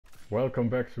Welcome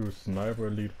back to Sniper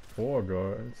Elite 4,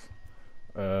 guys.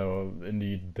 In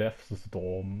the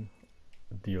Deathstorm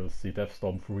DLC,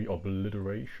 Deathstorm 3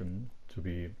 Obliteration, to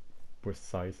be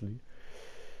precisely.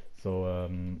 So,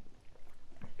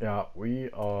 yeah, we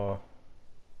are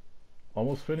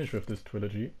almost finished with this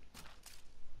trilogy.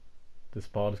 This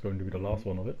part is going to be the last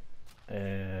one of it.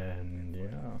 And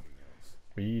yeah,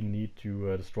 we need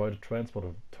to destroy the transport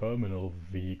of terminal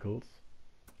vehicles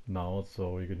now,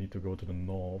 so we need to go to the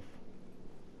north.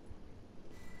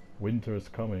 Winter is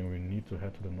coming, we need to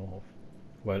head to the north.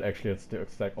 Well, actually it's the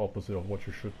exact opposite of what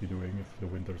you should be doing if the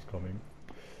winter is coming.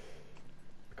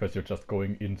 Because you're just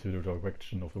going into the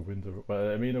direction of the winter.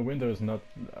 Well, I mean, the winter is not...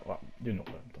 well, you know what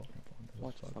I'm talking about.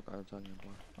 What the fuck are you talking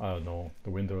about? I don't know.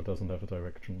 The winter doesn't have a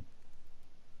direction.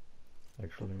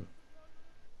 Actually.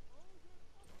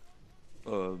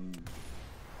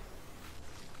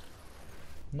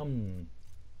 Num.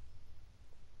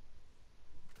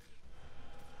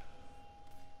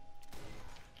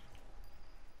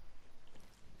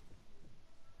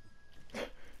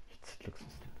 It looks so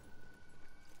stupid.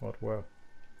 What? Where?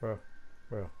 Where?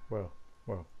 Where? Where?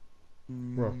 Where?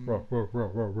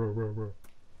 Where?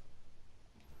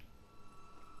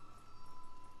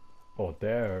 Oh,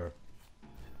 there.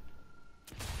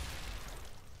 The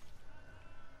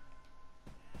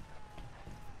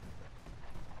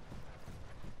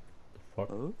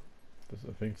fuck? Oh? There's,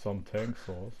 I think, some tank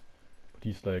source. But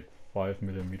he's like 5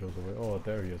 million meters away. Oh,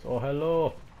 there he is. Oh,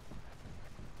 hello!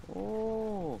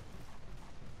 Oh!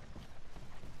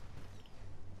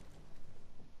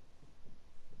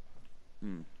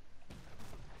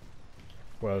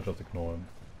 Well, just ignore him.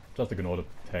 Just ignore the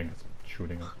tank that's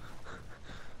shooting him.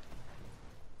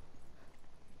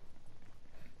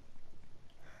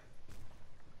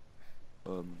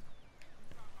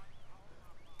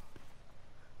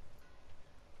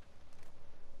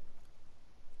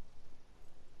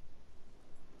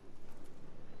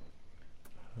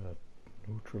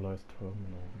 Neutralized terminal.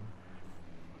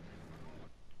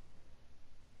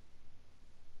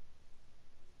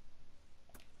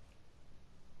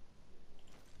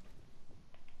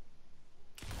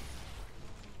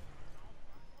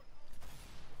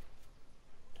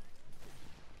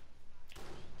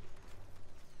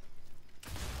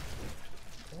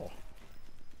 Oh.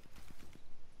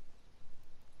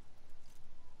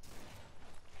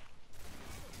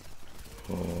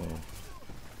 Oh.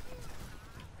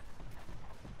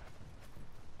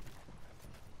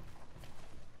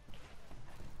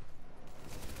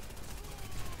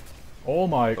 Oh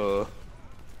my...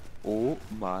 Oh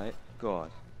my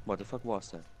god. What the fuck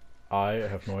was that? I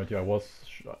have no idea. I was...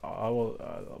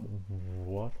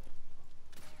 what?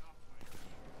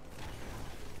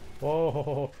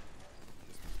 Oh.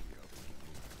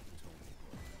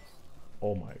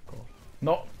 Oh my god.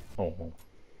 No! Oh.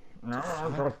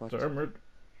 God damn it.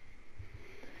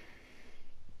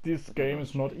 This game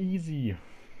is not easy.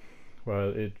 Well,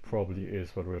 it probably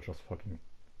is, but we're just fucking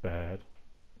bad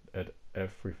at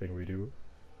everything we do.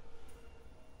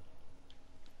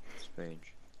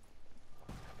 Strange.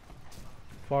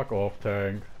 Fuck off,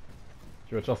 tank.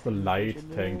 You're just a light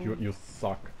tank. You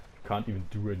suck. You can't even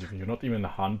do anything. You're not even a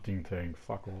hunting tank.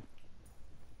 Fuck off.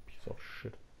 Piece of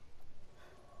shit.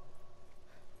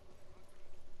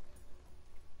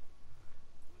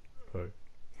 Hey.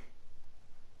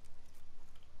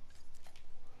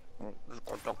 A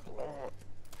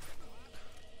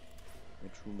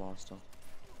true master.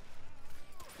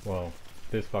 Wow.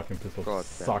 This fucking pistol God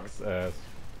sucks ass.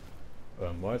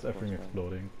 Why is everything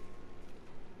exploding?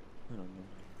 I don't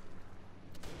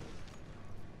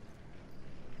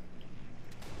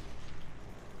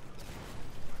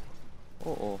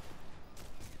know. Oh.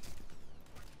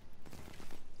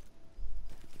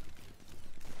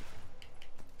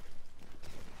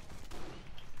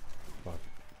 Fuck.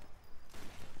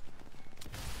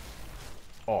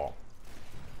 Oh.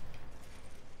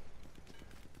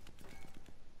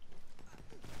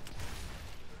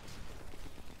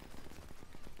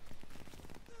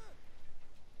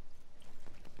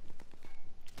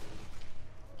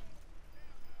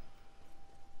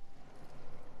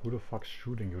 Who the fuck's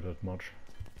shooting you that much?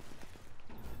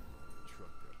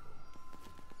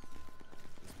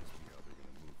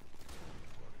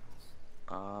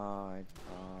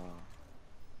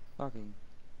 Fucking.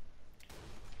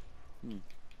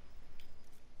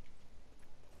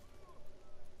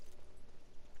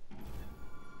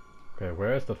 Okay,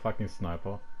 where is the fucking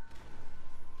sniper?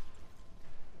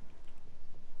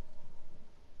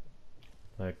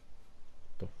 Like,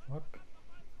 the fuck?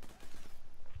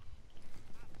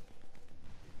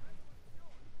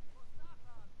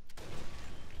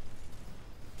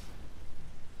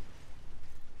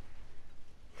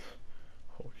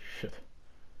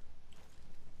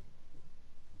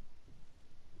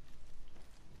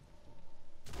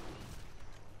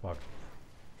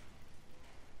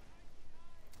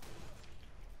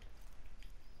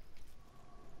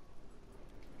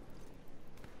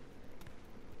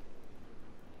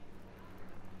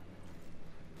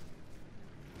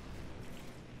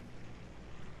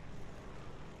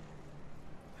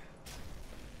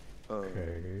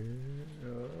 Okay.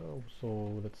 So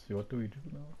let's see. What do we do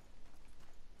now?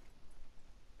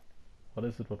 What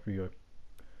is it? What we are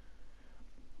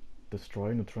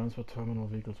destroying the transfer terminal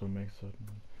vehicles will make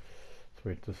certain. So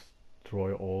we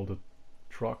destroy all the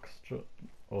trucks,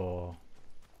 or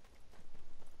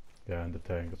yeah, and the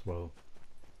tank as well.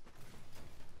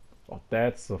 Oh,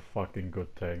 that's a fucking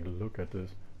good tank. Look at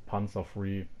this. Panzer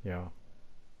free. Yeah.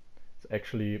 It's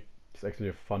actually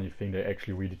a funny thing. They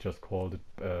actually really just called it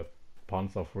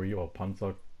Panzer free or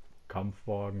Panzer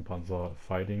Kampfwagen, Panzer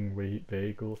fighting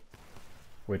vehicle,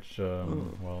 which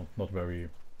well, not very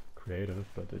creative,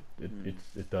 but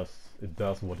it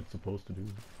does what it's supposed to do.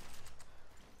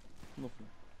 Nothing.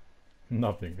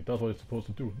 Nothing. It does what it's supposed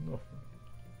to do. Nothing.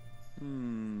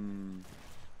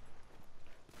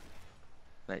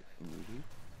 Like movie.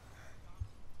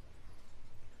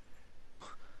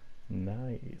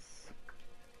 Nice.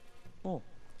 Oh.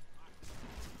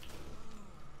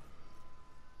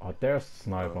 Oh, there's the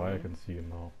sniper. I can see him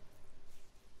now.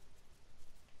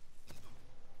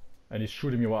 And he's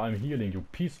shooting me while I'm healing, you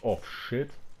piece of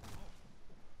shit.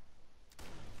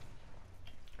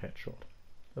 Headshot.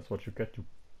 That's what you get, you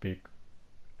big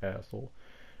asshole.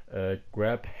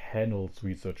 Grab Handel's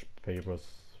research papers.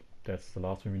 That's the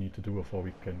last thing we need to do before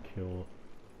we can kill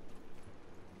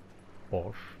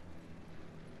Bosch.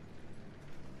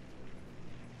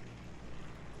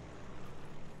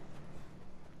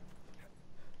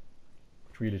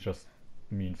 Which really just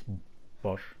means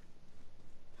Bosch.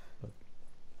 But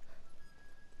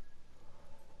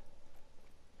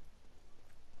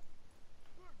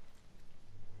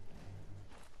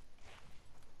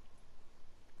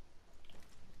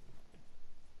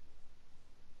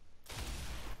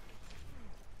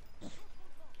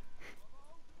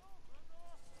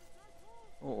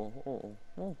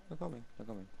oh, they're coming,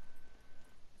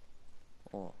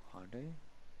 Oh, are they?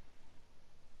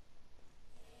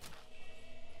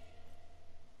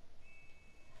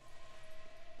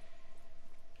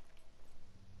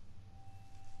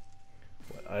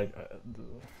 well,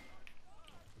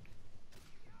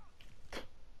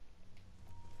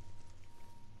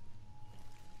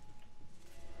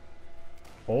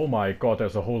 oh my god,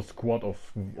 there's a whole squad of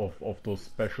those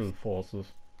special forces.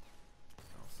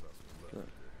 Good.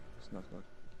 It's not good.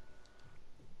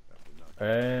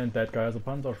 And that guy has a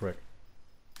Panzerschreck.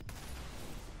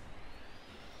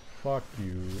 Fuck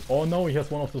you. Oh no, he has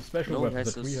one of the special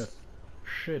weapons that we have.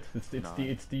 Shit, it's the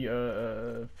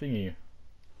thingy.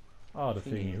 Ah, the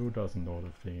thingy. Who doesn't know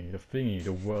the thingy? The thingy,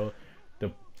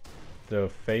 the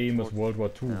famous World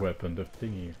War II weapon, the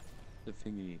thingy. The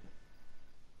thingy.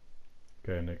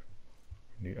 Okay, Nick.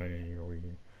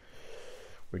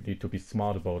 We need to be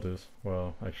smart about this.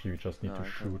 Well, actually, we just need to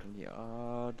shoot. On the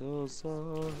other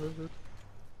side.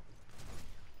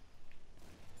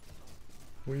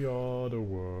 We are the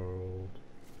world.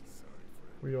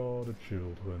 We are the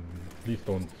children. Please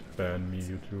don't ban me,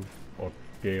 YouTube or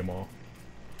gamer.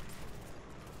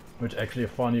 Which actually a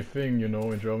funny thing, you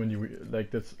know, in Germany,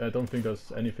 like that's. I don't think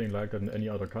there's anything like that in any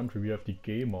other country. We have the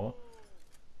gamer,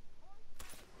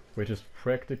 which is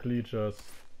practically just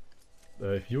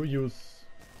if you use.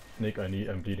 Nick,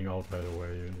 I'm bleeding out, by the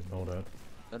way. You know that.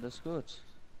 That is good.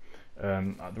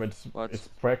 It's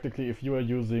practically if you are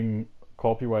using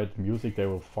copyright music, they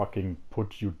will fucking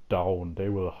put you down. They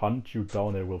will hunt you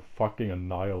down. They will fucking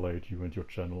annihilate you and your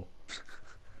channel.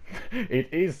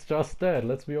 It is just that.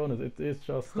 Let's be honest. It is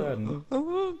just that.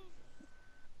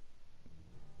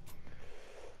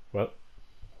 Well,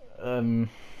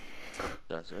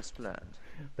 that's as planned.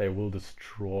 They will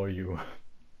destroy you.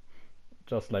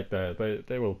 Just like that.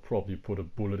 They will probably put a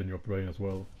bullet in your brain as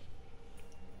well.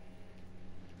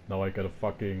 Now I get a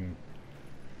fucking.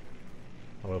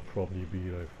 I will probably be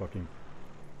like fucking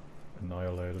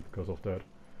annihilated because of that.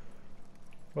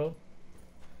 Well.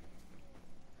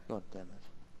 God damn it.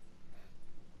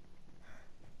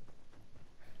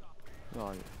 Where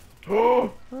are you?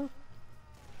 Oh!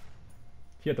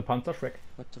 He had the Panzerschreck.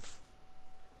 What the f...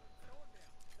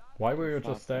 Why were you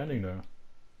just standing there?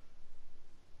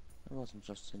 I wasn't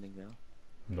just sitting there.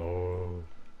 No.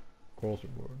 Of course you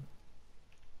weren't.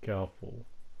 Careful.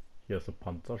 He has a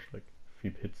Panzerschreck.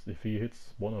 If he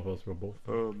hits one of us, we're both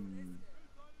dead.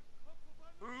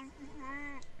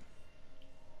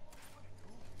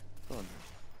 Done.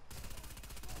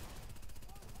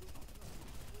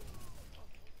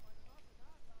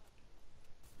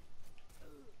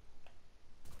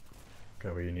 Okay,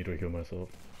 I really need to heal myself.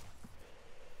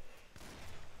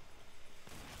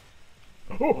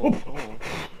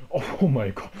 Oh my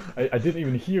god! I didn't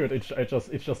even hear it.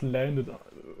 It just landed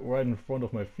right in front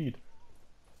of my feet.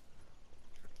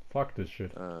 Fuck this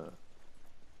shit. Nothing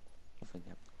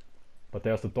happened. But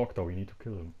there's the doctor, we need to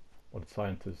kill him. Or the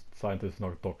scientist. Scientist,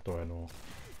 not doctor, I know.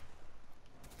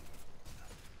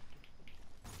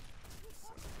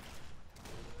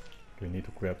 We need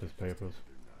to grab these papers.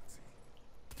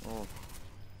 Oh.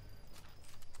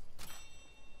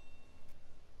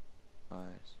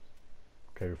 Nice.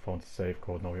 Okay, we found the safe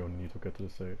code, now we only need to get to the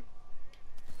safe.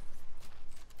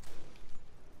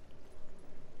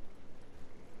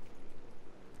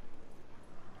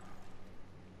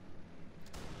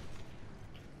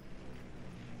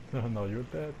 Now you're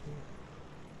dead.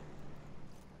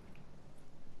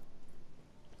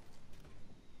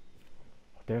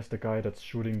 There's the guy that's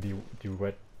shooting the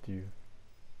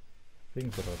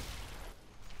things at us.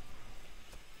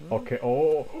 Okay,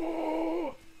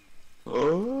 oh!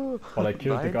 But I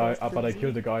killed the guy. But I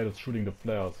killed the guy that's shooting the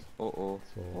flares. Oh.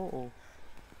 So.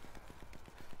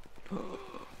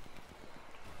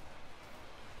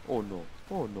 Oh no.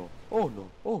 Oh no. Oh no.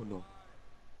 Oh no.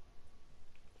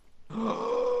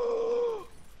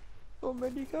 So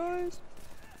many guys.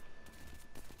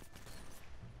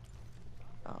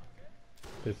 Ah.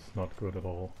 This is not good at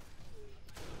all.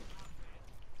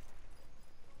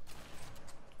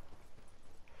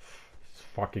 It's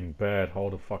fucking bad. How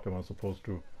the fuck am I supposed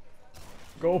to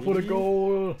go for the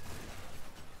goal?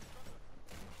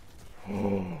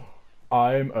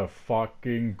 I'm a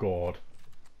fucking god.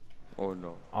 Oh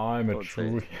no. I'm a Don't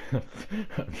true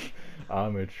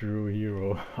I'm a true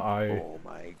hero. Oh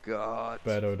my god.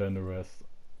 Better than the rest.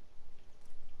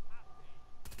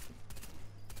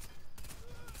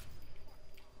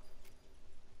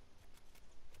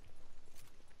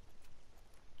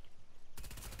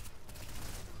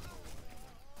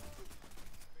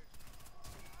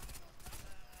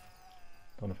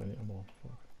 Don't have any ammo.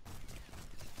 Fuck.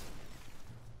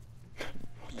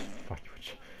 What the fuck, you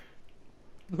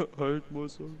Halt,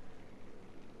 Muscle.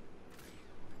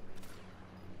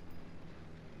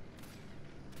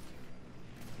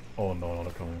 Oh no,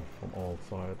 they're coming from all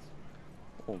sides.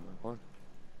 Oh my god.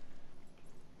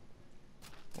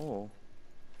 Oh.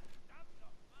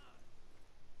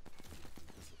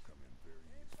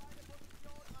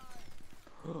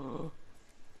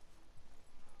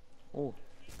 Oh.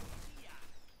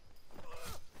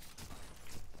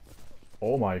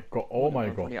 Oh my god, oh my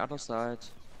On god. the other side.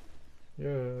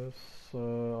 Yes,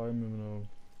 I'm in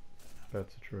a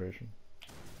bad situation.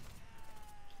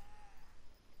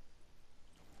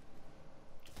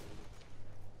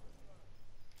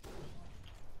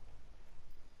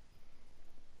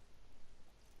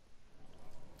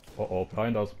 Uh-oh,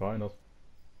 behind us, behind us.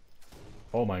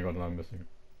 Oh my god, and I'm missing.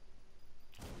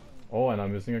 Oh, and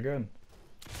I'm missing again.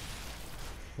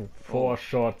 Four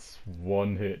shots,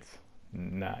 one hit.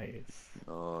 Nice.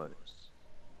 Nice.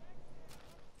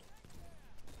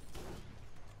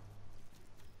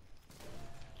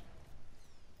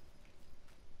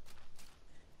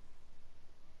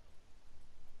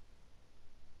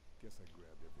 Guess I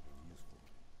grabbed everything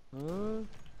useful.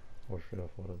 Oh shit, I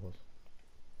thought it was.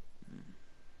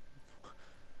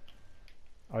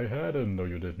 I had him, no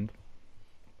you didn't.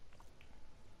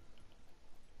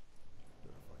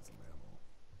 Better find some ammo.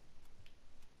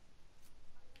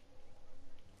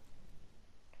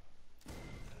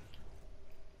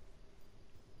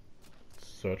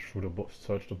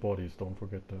 Search the bodies, don't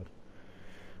forget that.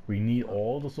 We need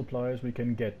all the supplies we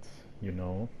can get, you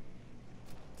know.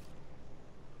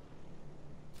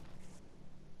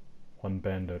 One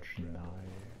bandage, nice.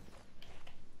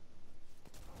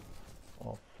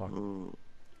 Oh fuck.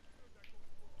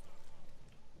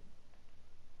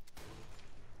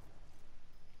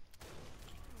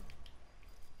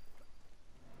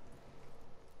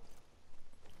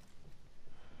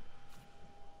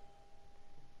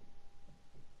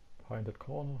 Behind that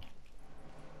corner.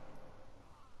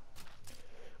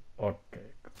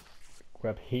 Okay.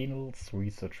 Grab Hanel's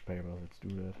research paper, let's do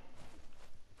that.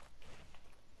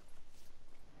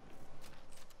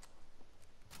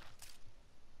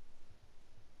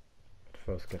 But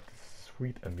first get the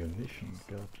sweet ammunition,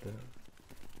 god damn.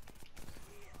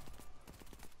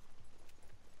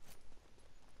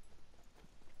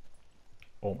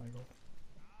 Oh my god.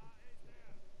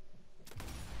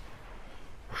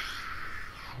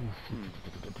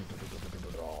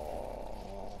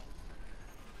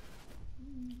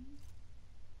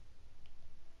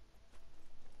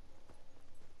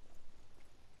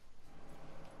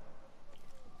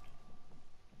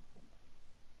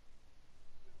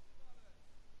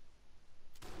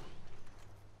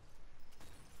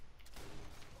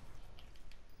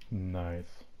 Nice.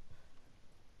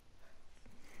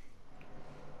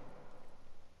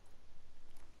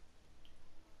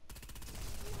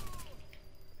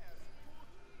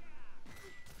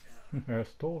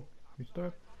 Esto, He's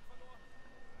dead.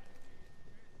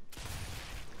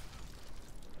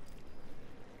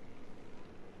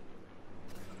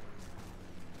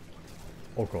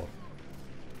 Oh god.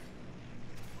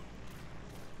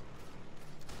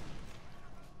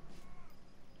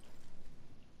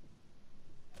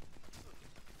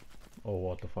 Oh,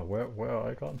 what the fuck? Where?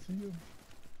 I can't see him.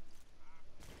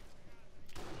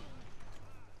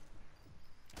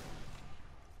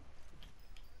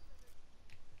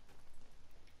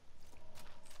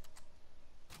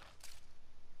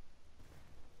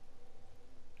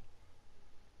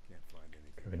 Can't find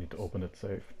anything. Okay, we need to open it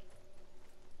safe.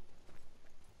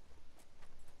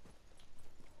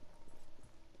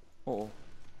 Oh.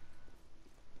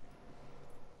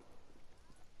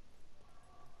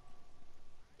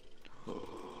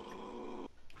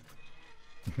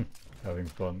 Having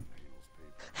fun.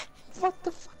 What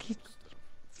the fuck?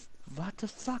 What the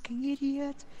fucking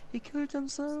idiot? He killed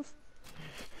himself?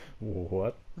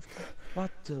 What?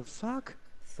 What the fuck?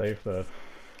 Save that.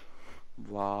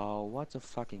 Wow, what a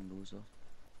fucking loser.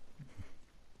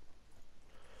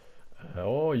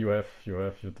 Oh, you have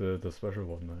the special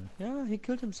one, man. Yeah, he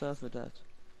killed himself with that.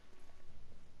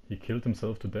 He killed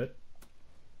himself to death.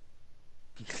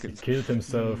 He He killed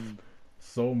himself Mm.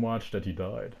 so much that he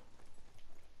died.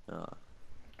 Yeah.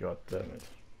 God damn it.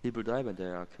 People die when they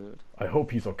are killed. I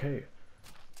hope he's okay.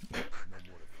 No more to find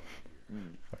here.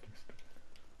 Mm. Fucking stupid.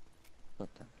 God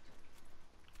damn it.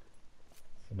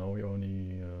 So now we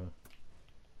only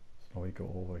so now we go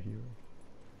over here.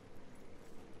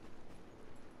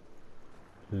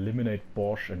 Eliminate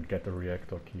Bosch and get the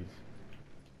reactor keys.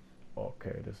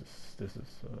 Okay, this is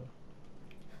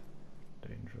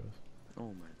dangerous. Oh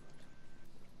my god.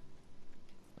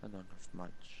 I don't have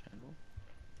much ammo.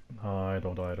 I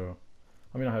don't either.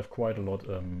 I mean, I have quite a lot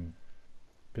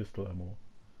pistol ammo.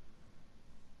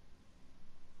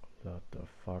 What the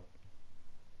fuck?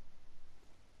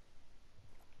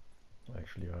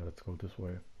 Actually, let's go this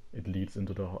way. It leads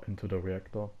into the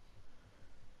reactor.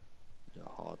 The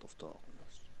heart of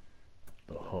darkness.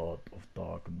 The heart of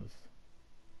darkness.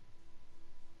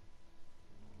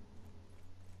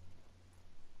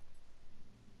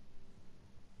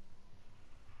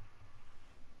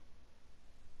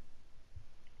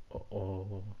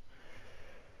 Uh-oh.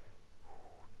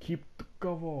 Keep the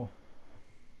cover.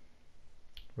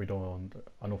 We don't.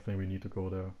 I don't think we need to go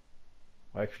there.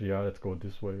 Actually, yeah, let's go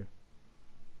this way.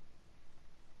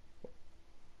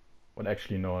 But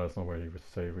actually, no, that's not where you would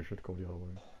say. We should go the other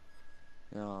way.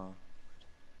 Yeah.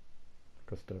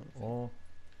 Because the oh.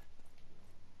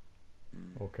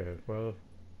 Mm. Okay, well,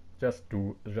 just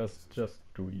do it your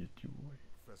way.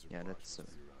 Professor Yeah, Bosch that's was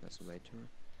here on the his way to it.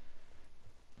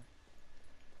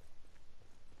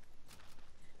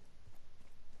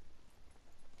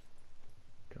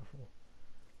 Careful.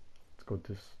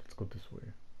 Let's go this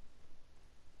way.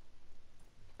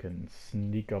 Can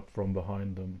sneak up from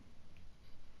behind them.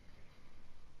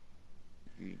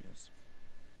 Genius.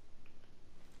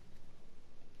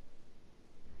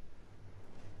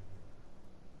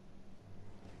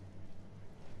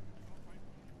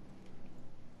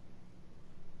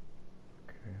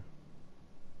 Okay.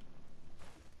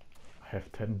 I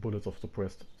have 10 bullets of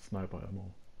suppressed sniper ammo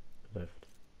left.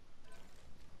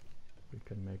 We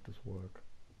can make this work.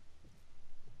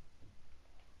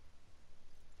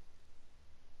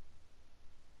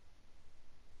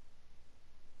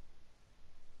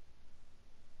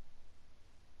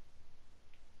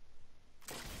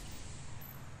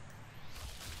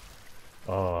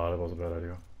 Ah, that was a bad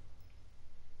idea.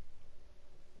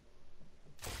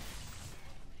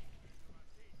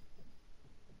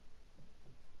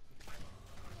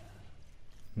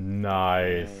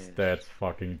 Nice, Nice. that's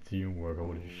fucking teamwork,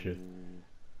 holy shit.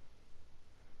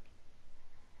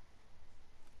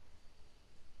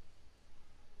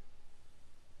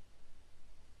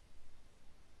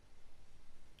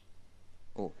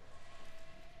 Ooh.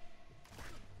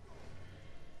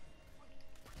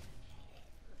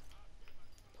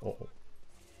 Oh. Uh oh.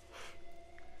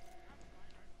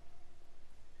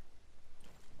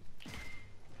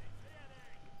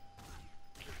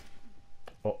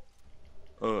 Oh,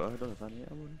 Oh, I don't have any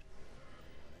ammo.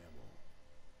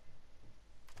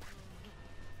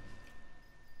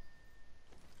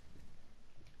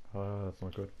 ammo. that's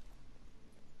not good.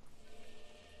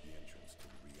 The entrance to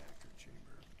the reactor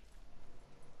chamber.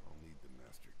 I'll need the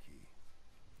master key.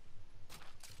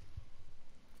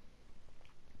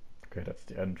 Okay, that's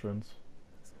the entrance.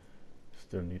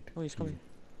 Still need the Oh, he's key. coming.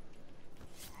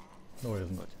 No, he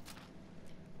isn't. Good.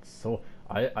 So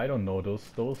I don't know, those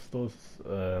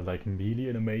like melee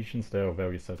animations, they are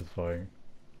very satisfying.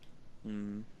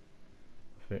 Mm.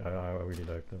 I really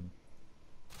like them.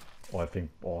 Oh, I think.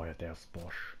 Oh, yeah, there's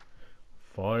Bosch.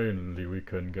 Finally, we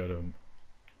can get him.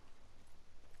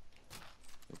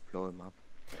 You blow him up.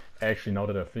 Actually, now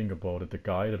that I think about it, the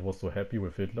guy that was so happy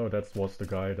with Hitler, that was the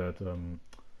guy that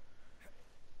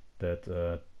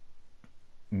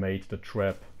made the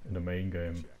trap in the main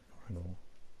game.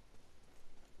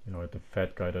 You know, the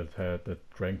fat guy that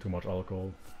drank too much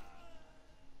alcohol.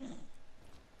 The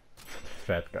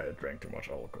fat guy that drank too much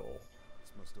alcohol.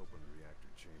 This must open the reactor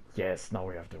chamber. Yes, now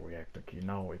we have the reactor key.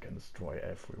 Now we can destroy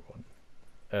everyone.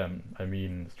 I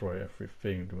mean, destroy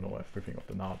everything. You know, everything of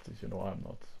the Nazis. You know, I'm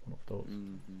not one of those.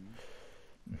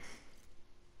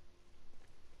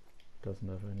 Doesn't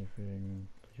have anything.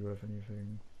 Do you have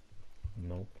anything?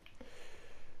 Nope.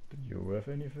 Do you have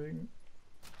anything?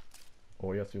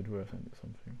 Oh yes, you do have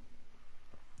something.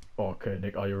 Okay,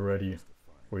 Nick, are you ready?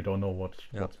 We don't know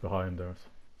what's behind there,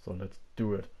 so let's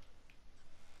do it.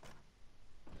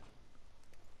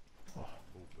 Oh.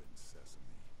 Open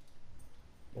sesame.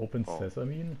 Open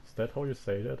sesame? Is that how you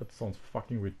say that? That sounds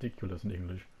fucking ridiculous in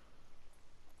English.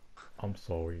 I'm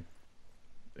sorry.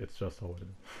 It's just how it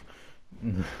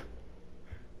is.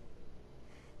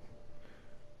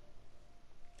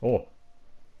 Oh!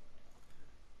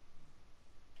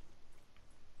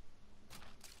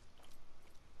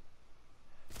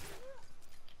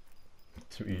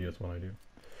 Two idiots, one idea.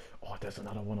 Oh, there's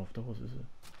another one of those, is it?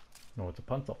 No, it's a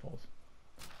Panzerfaust.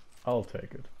 I'll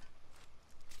take it.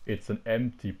 It's an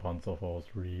empty Panzerfaust,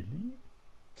 really?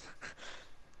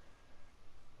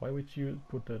 Why would you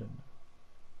put that in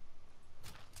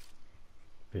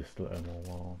there? Pistol ammo,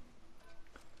 wow.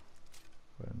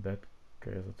 Well, in that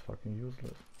case, it's fucking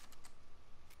useless.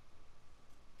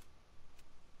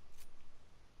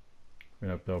 I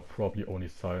mean, there are probably only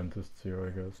scientists here, I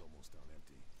guess. It's almost on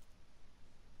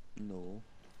empty. No.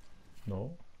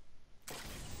 No? No.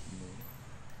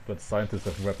 But scientists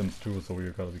have weapons too, so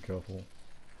you gotta be careful.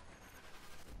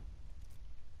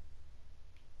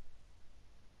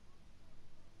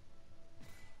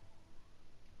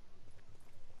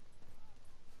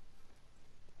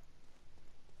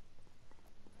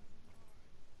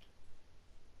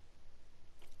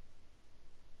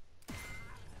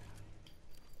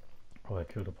 Oh, I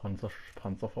killed a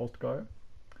Panzerfaust guy.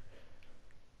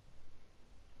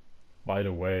 By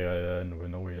the way, I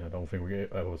don't think we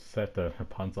ever said that a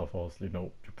Panzerfaust. You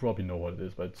know, you probably know what it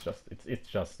is, but it's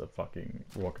just a fucking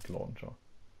rocket launcher.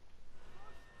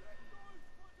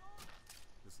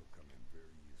 This will come in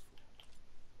very useful.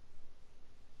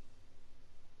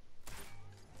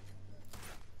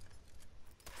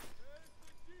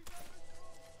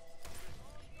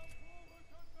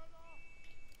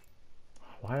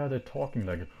 Why are they talking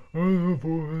like?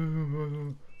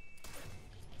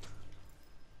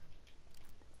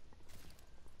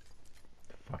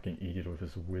 Fucking idiot with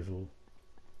his whistle.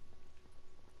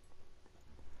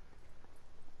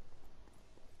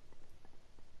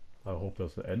 I hope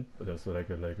there's the end. There's like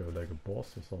a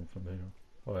boss or something here.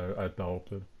 Well, I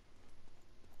doubt it.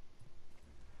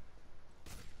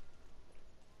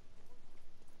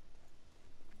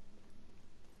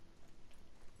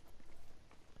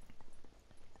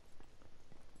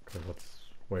 Okay,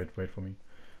 wait for me.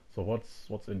 So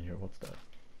what's in here? What's that?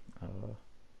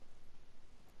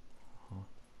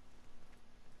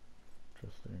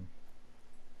 Interesting.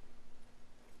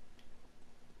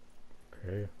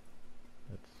 Okay,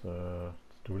 let's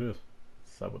do this.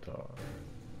 Sabotage.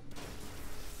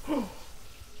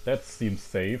 That seems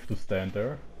safe to stand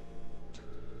there.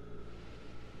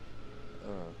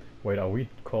 Wait, are we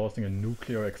causing a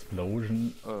nuclear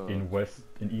explosion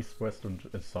in east western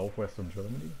and southwestern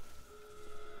Germany?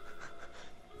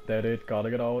 That it, gotta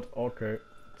get out. Okay,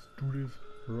 let's do this.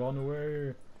 Run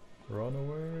away, run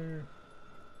away.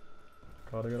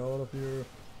 Gotta get out of here.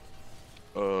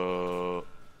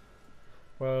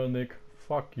 Well, Nick,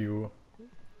 fuck you.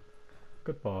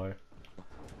 Goodbye.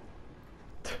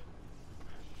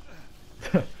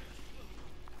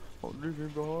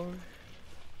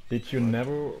 Did you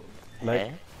never,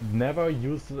 like, never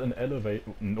use an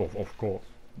elevator? No, of course.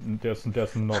 There's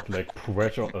not like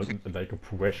pressure, like a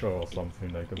pressure or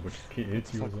something like that which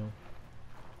hits you. So.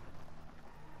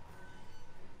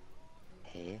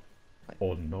 Hey.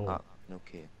 Oh no. Ah,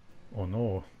 okay. Oh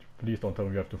no. Please don't tell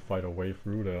me we have to fight our way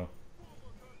through there.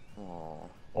 Oh.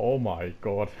 Oh my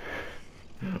god.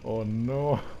 Oh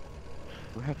no.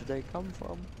 Where did they come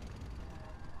from?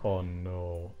 Oh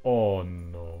no. Oh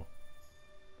no.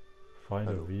 Find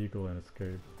a vehicle and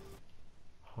escape.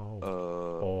 How?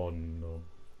 Oh no.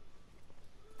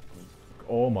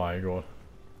 Oh my god.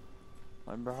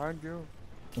 I'm behind you.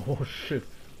 Oh shit.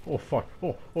 Oh fuck.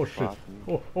 Oh shit.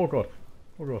 Oh god.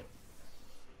 Oh god.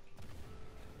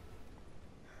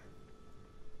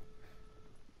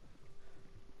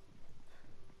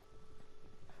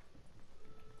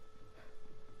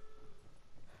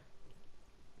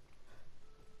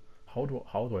 How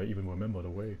do I even remember the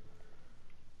way?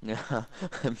 Yeah,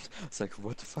 it's like,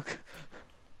 what the fuck?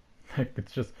 Like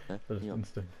it's just Yeah.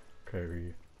 instant. Okay,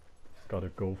 we just gotta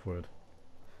go for it.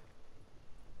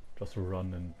 Just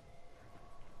run and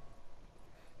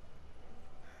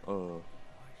Uh.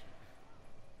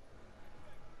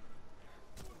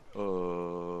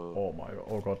 oh my god,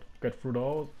 oh god, get through the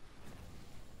house.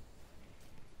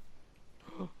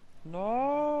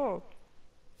 No.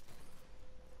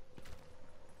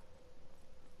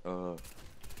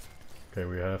 Okay,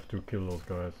 we have to kill those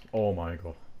guys. Oh my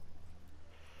god.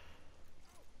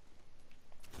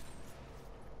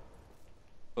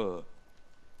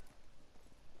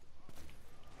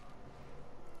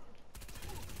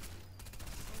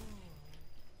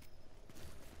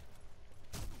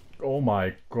 Oh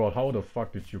my god, how the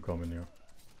fuck did you come in here?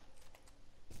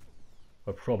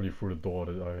 Probably through the door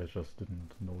that I just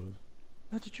didn't notice.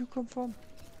 Where did you come from?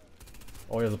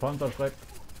 Oh yeah, the Panzerschreck.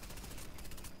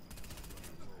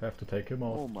 Have to take him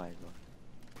out. Oh my god.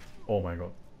 Oh my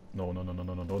god. No, no, no, no,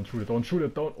 no, no, don't shoot it, don't shoot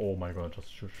it, don't. Oh my god, I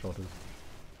just shot it.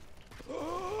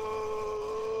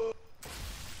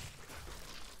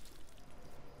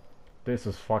 This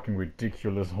is fucking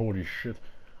ridiculous, holy shit.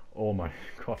 Oh my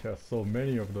god, there's so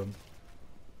many of them.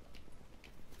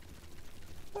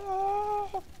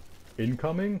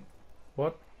 Incoming?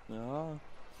 What? Yeah.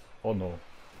 Oh no.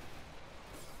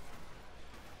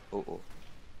 Oh.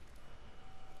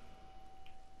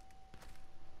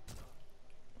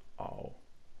 Ow.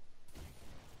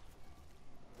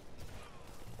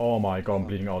 Oh my god, I'm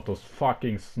bleeding out. Those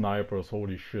fucking snipers.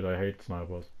 Holy shit, I hate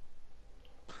snipers.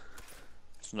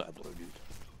 Sniper, dude.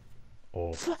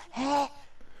 Oh. For real?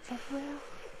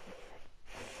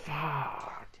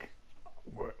 Fuck.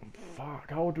 Fuck,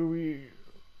 how do we...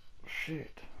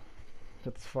 Shit.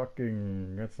 That's not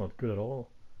good at all.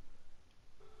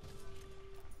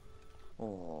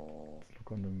 Oh. Let's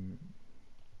look on them.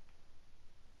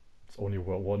 It's only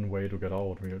one way to get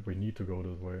out. We need to go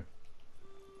this way.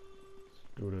 Let's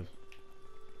do this.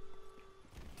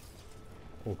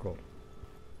 Oh god.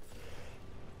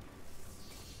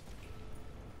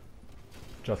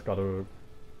 Just gotta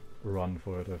run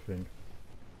for it, I think.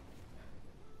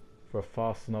 If we're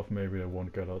fast enough, maybe they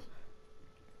won't get us.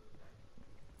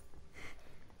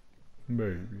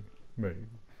 Maybe.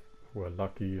 We're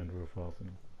lucky and we're fast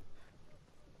enough.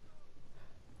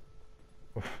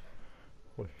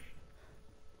 Holy shit.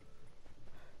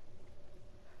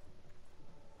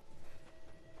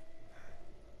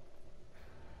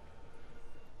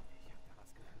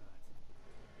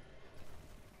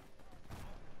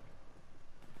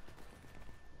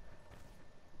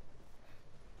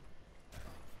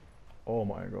 Oh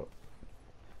my god.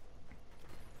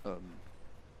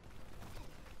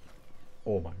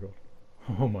 Oh my god.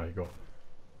 Oh my god.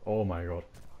 Oh my god.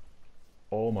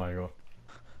 Oh my god.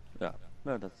 Yeah,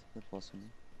 no, that was me.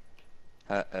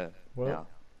 Well,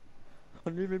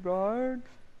 yeah. Leave me behind.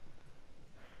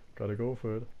 gotta go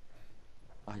for it.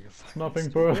 Are you It's fucking nothing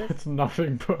stupid? it's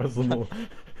nothing personal.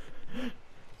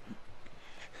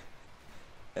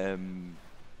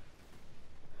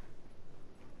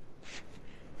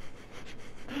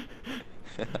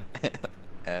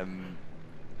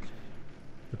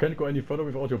 You can't go any further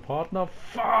without your partner?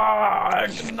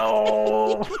 Fuck!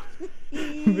 No!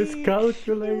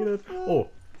 Miscalculated! Oh!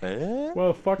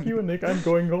 Well, fuck you, Nick, I'm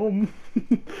going home.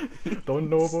 Don't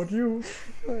know about you.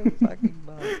 Fucking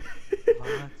man.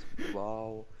 What?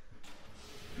 Wow.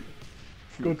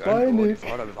 Goodbye, Nick.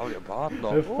 Without your partner.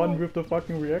 Have fun with the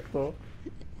fucking reactor.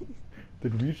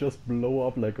 Did we just blow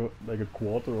up like a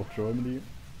quarter of Germany?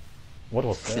 What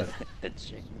was that? The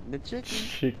chicken. The chicken.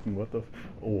 Chicken, what the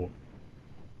oh.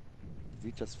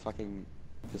 We just fucking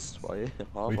destroy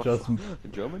half We of just-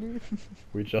 Germany?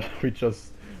 We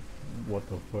just what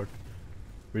the fuck?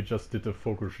 We just did the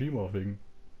Fukushima thing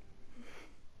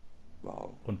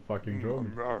Wow. on fucking Germany.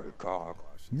 America.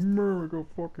 America,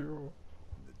 fuck you.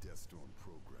 The Deathstorm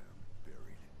program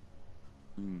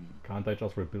buried. Can't I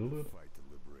just rebuild it? Fight to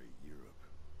liberate Europe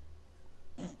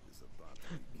is about to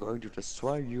begin. Going to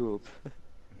destroy Europe.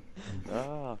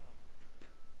 Ah.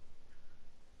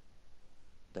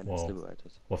 Then it's Wow.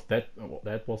 liberated. Was that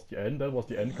was the end? That was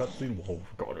the end cutscene? Wow,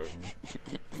 got it.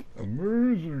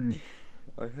 Amazing.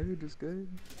 I hate this game.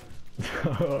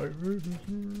 I hate this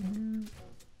game.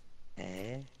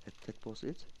 That was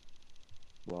it?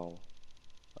 Wow.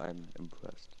 I'm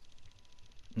impressed.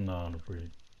 No, not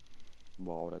really.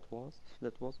 Wow, that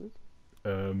was it?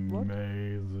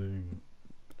 Amazing.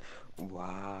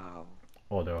 Wow.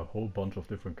 Oh, there are a whole bunch of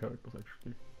different characters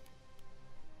actually.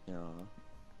 Ja.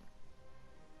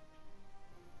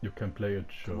 You can play a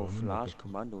German. Camouflage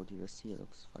Commando DSC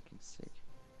looks fucking sick.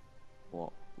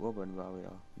 Urban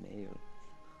Warrior, male.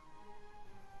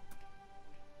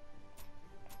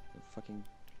 The fucking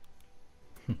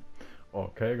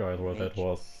Okay, guys, well, that mage.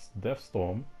 was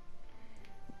Deathstorm.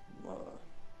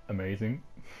 Amazing.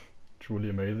 Truly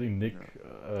amazing. Nick,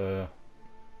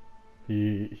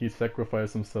 he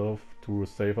sacrificed himself to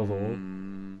save us all.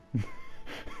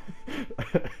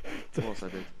 Of course I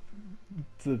did.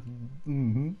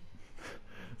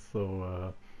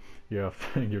 So, yeah,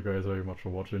 thank you guys very much for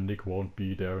watching. Nick won't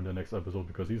be there in the next episode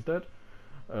because he's dead.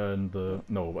 And,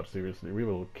 no, but seriously, we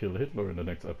will kill Hitler in the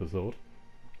next episode.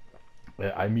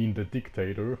 I mean the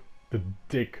dictator. The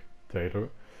dictator.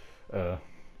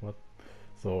 What?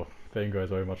 So, thank you guys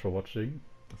very much for watching.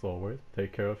 As always,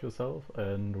 take care of yourself,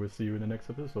 and we'll see you in the next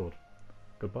episode.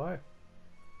 Goodbye.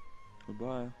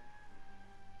 Goodbye.